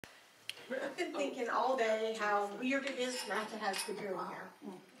I've been thinking all day how weird it is not to have Kudrun here.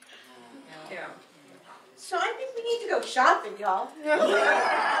 Yeah. So I think we need to go shopping, y'all.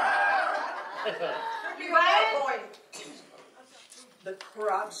 The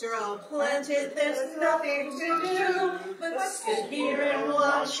crops are all planted, there's nothing to do but sit here and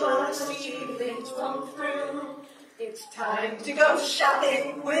watch our seedlings come through. It's time to go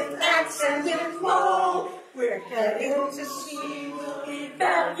shopping with axe and with hoe. We're heading to see we'll be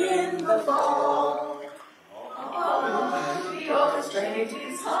back in the fall. All on the oars,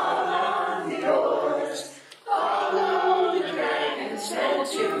 ladies, all on the oars. Follow the dragons head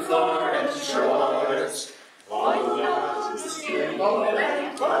to foreign shores. All on the steamboat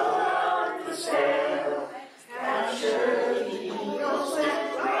and pull out the sail. Capture the eagles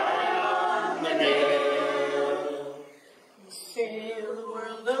and ride on the gale. We sail the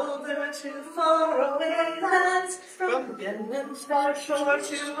world over to faraway lands. From Denmark's far shore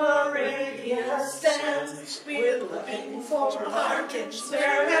to Arabia stands. We're looking for bargains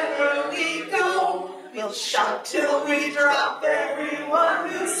wherever we go. We'll shop till we drop everyone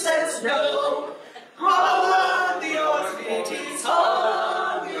who says no. All on the oars, mateys, all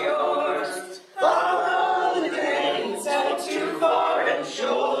on the oars. Follow the dragons out to foreign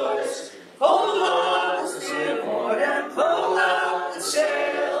shores. Hold on to steerboard and pull out the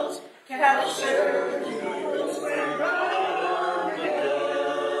sails. Capture the eagles and ride on the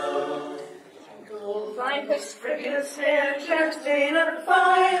hill. Gold finest frigates and champagne on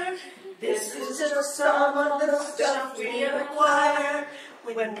fire. This is just some of the stuff we acquire.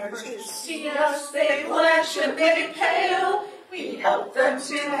 When merchants see us, they blanch and they pale. We help them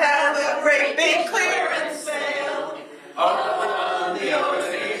to have a great big clearance sale. All on the oars,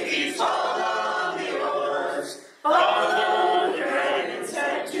 ladies, all on the oars. Follow the dragons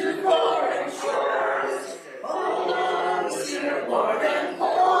head to foreign shores. Hold on the steerboard and pull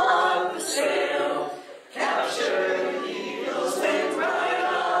out the sail. Capture the eagles and ride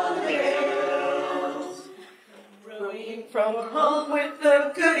on the gales. Rowing from home with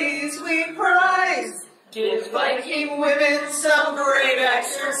the goodies we prize. Give Viking women some great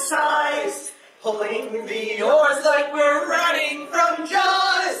exercise. Pulling the oars like we're running from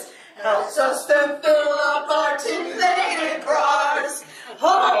Jaws helps us to fill up our tin-laden cars.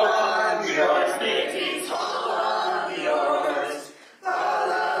 Haul on the oars, mateys, haul on the oars.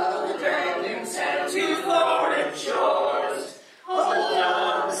 Follow the dragons head to foreign shores. Hold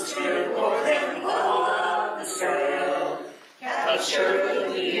on the steerboard and pull out the sail. Capture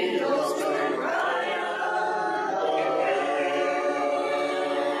the